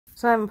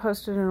So I haven't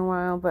posted in a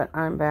while, but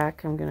I'm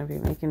back. I'm going to be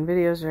making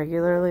videos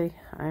regularly.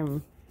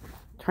 I'm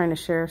trying to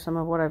share some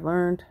of what I've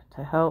learned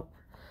to help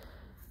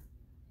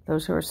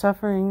those who are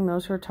suffering,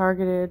 those who are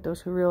targeted,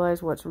 those who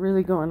realize what's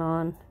really going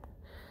on.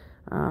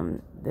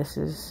 This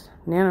is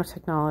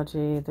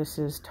nanotechnology. This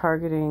is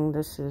targeting.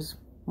 This is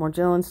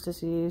Morgellons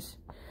disease.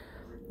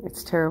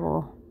 It's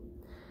terrible.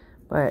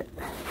 But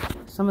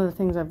some of the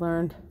things I've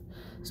learned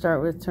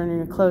start with turning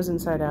your clothes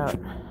inside out.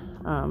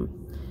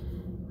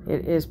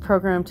 It is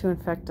programmed to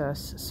infect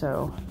us,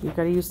 so you've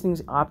got to use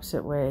things the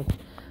opposite way.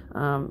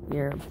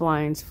 Your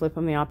blinds, flip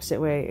them the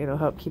opposite way. It'll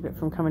help keep it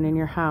from coming in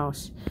your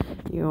house.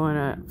 You want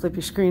to flip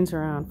your screens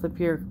around, flip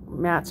your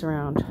mats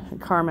around,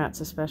 car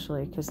mats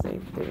especially, because they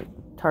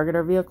target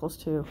our vehicles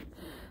too.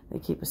 They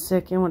keep us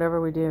sick in whatever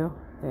we do.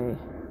 They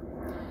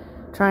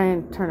try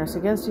and turn us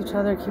against each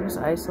other, keep us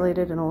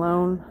isolated and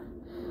alone.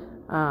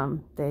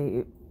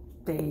 They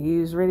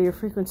use radio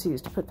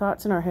frequencies to put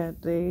thoughts in our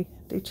head. They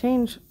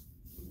change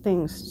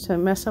things to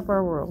mess up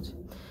our world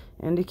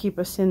and to keep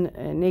us in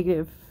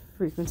negative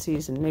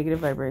frequencies and negative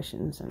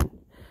vibrations. And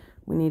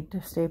we need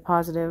to stay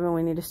positive, and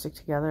we need to stick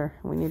together.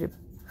 We need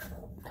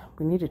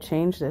to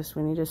change this.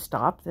 We need to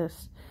stop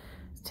this.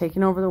 It's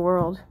taking over the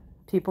world.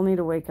 People need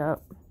to wake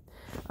up.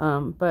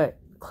 But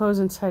clothes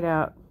inside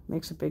out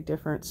makes a big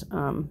difference.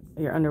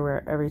 Your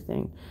underwear,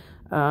 everything.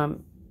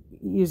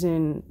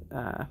 Using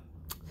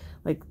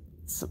like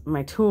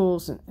my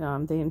tools,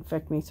 they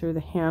infect me through the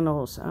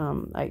handles.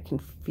 I can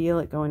feel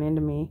it going into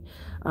me.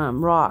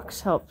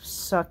 Rocks help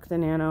suck the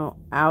nano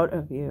out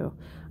of you.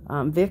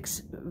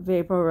 Vicks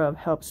Vapor Rub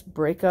helps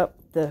break up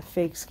the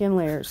fake skin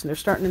layers. And they're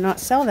starting to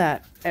not sell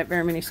that at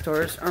very many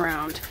stores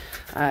around.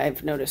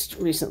 I've noticed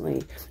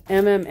recently.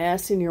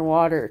 MMS in your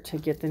water to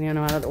get the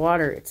nano out of the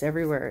water. It's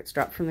everywhere. It's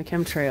dropped from the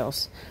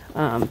chemtrails.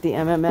 The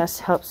MMS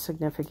helps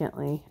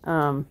significantly.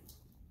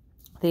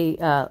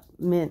 The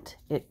mint,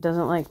 it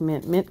doesn't like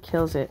mint. Mint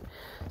kills it.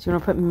 So you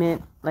want to put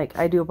mint, like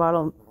I do a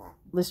bottle of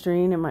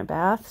Listerine in my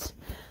baths.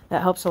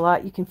 That helps a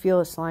lot. You can feel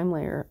a slime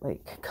layer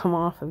like come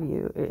off of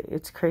you.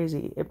 It's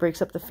crazy. It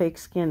breaks up the fake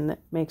skin that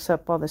makes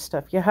up all this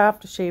stuff. You have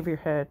to shave your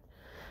head.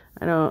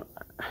 I don't,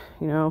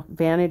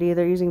 vanity.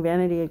 They're using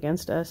vanity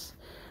against us.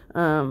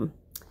 You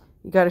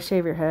got to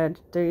shave your head.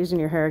 They're using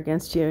your hair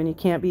against you, and you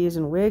can't be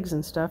using wigs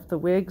and stuff. The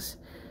wigs,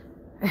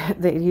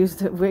 they use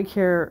the wig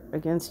hair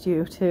against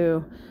you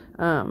too.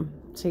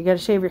 So you got to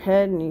shave your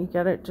head, and you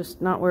got to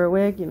just not wear a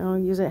wig,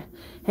 use a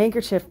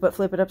handkerchief, but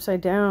flip it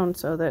upside down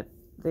so that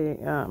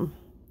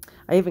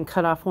I even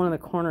cut off one of the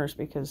corners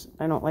because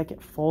I don't like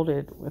it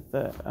folded with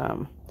the,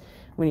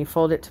 when you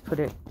fold it to put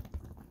it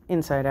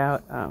inside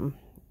out,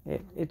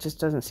 it just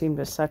doesn't seem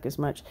to suck as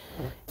much.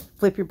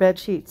 Flip your bed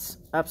sheets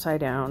upside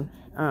down.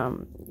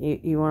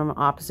 You want them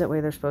opposite way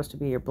they're supposed to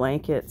be. Your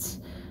blankets,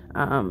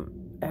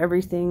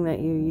 everything that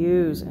you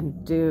use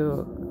and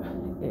do,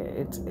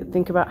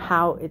 think about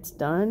how it's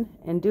done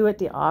and do it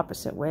the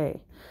opposite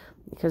way,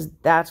 because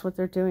that's what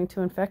they're doing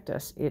to infect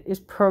us. It is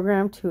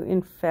programmed to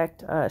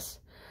infect us,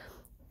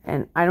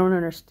 and I don't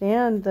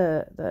understand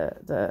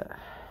the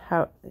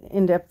how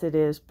in-depth it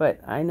is,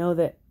 but I know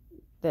that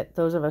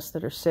those of us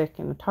that are sick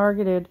and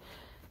targeted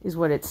is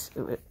what it's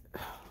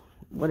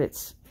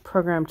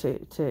programmed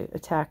to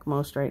attack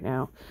most right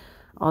now.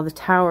 All the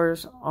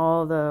towers,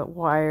 all the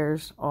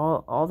wires,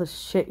 all the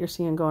shit you're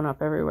seeing going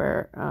up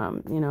everywhere,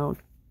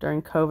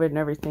 during COVID and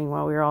everything,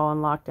 while we were all on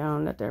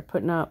lockdown, that they're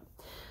putting up.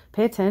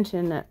 Pay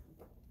attention that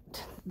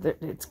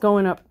it's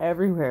going up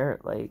everywhere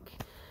like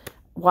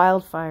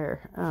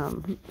wildfire,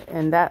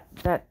 and that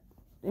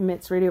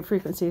emits radio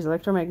frequencies,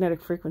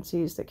 electromagnetic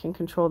frequencies that can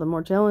control the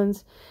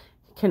Morgellons,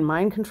 can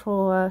mind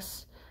control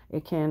us.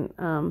 It can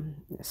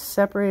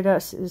separate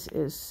us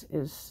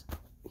as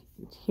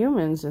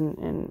humans,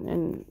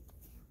 and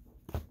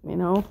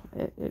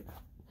it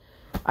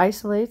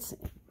isolates,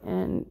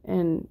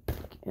 and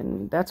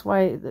that's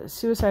why the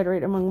suicide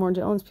rate among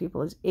Morgellons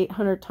people is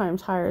 800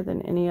 times higher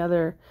than any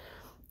other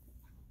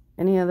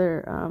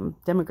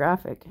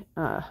demographic,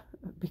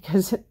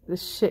 because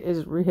this shit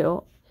is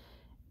real,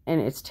 and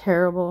it's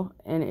terrible,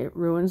 and it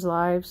ruins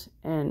lives,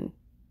 and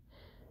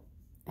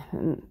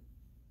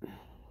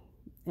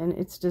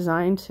it's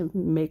designed to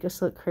make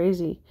us look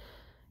crazy.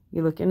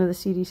 You look into the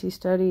CDC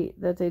study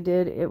that they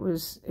did, it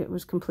was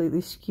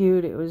completely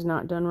skewed. It was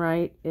not done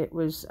right. It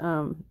was,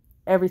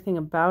 everything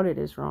about it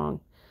is wrong.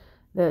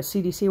 The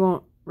CDC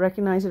won't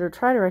recognize it or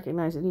try to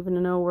recognize it,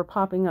 even though we're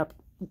popping up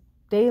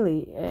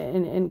daily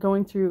and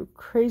going through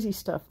crazy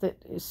stuff that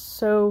is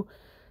so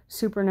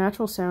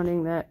supernatural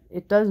sounding that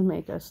it does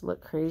make us look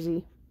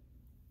crazy.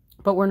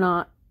 But we're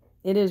not.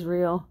 It is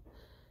real.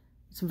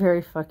 It's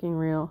very fucking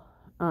real.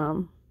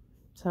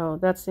 So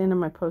that's the end of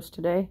my post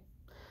today.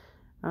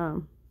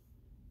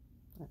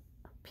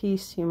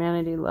 Peace,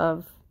 humanity,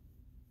 love.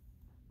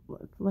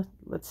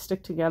 Let's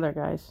stick together,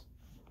 guys.